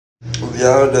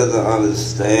y'all doesn't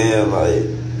understand, like,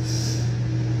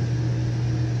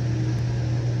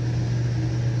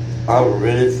 I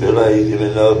really feel like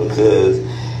giving up because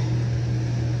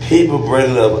people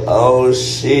bring up old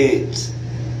shit.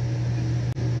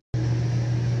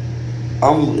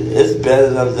 It's bad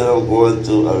enough that I'm going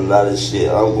through a lot of shit.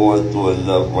 I'm going through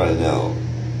enough right now.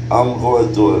 I'm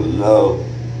going through enough.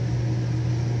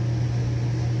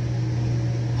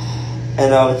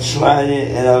 And I'm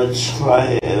trying, and I'm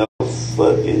trying, and I'm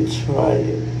fucking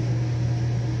trying.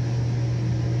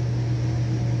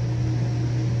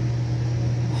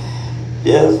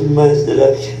 There's much that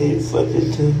I can't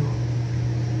fucking do.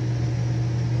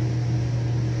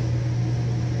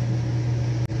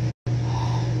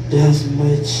 There's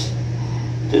much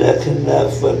that I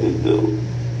cannot fucking do.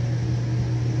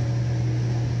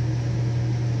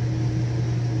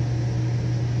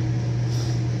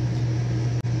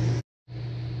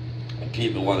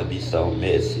 People want to be so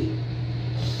messy.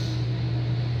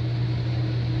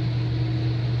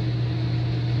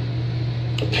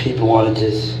 People want to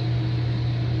just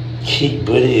keep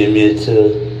bullying me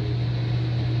until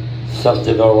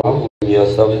something go wrong with me or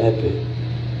something happen.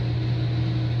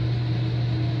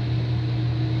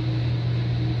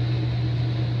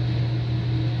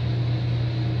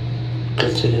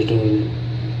 Continue doing it.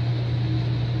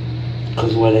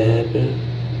 Because when it happened,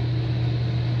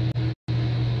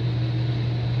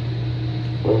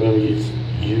 remember you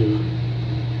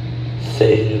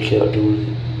said you kept doing it.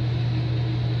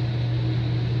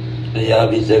 And y'all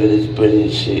be thinking this bullying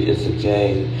shit is a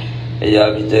game. And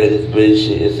y'all be thinking this bullying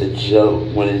shit is a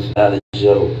joke when it's not a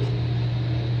joke.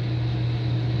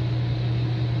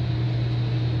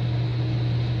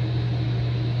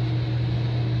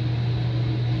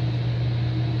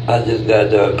 I just got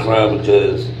done crying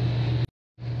because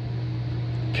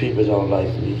people don't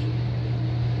like me.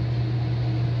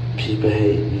 People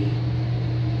hate me.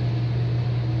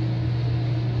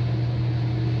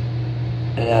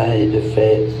 And I hate the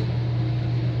fact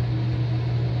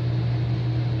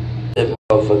that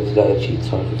motherfuckers gotta keep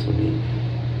talking for me.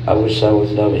 I wish I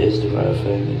was never Instagram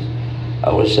famous.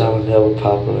 I wish I was never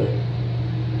popular.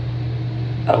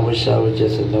 I wish I was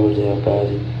just a no damn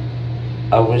body.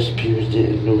 I wish people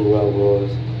didn't know who I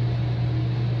was.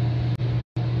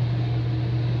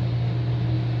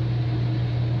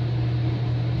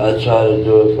 I try to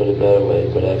do it for the better way,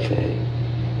 but I can't.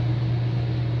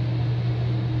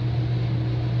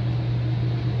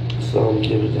 So I'm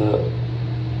giving up.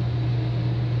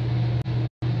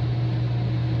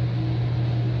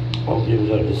 I'm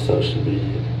giving up to social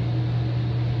media.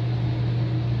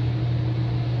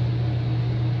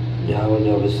 Y'all will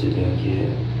never see me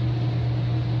again.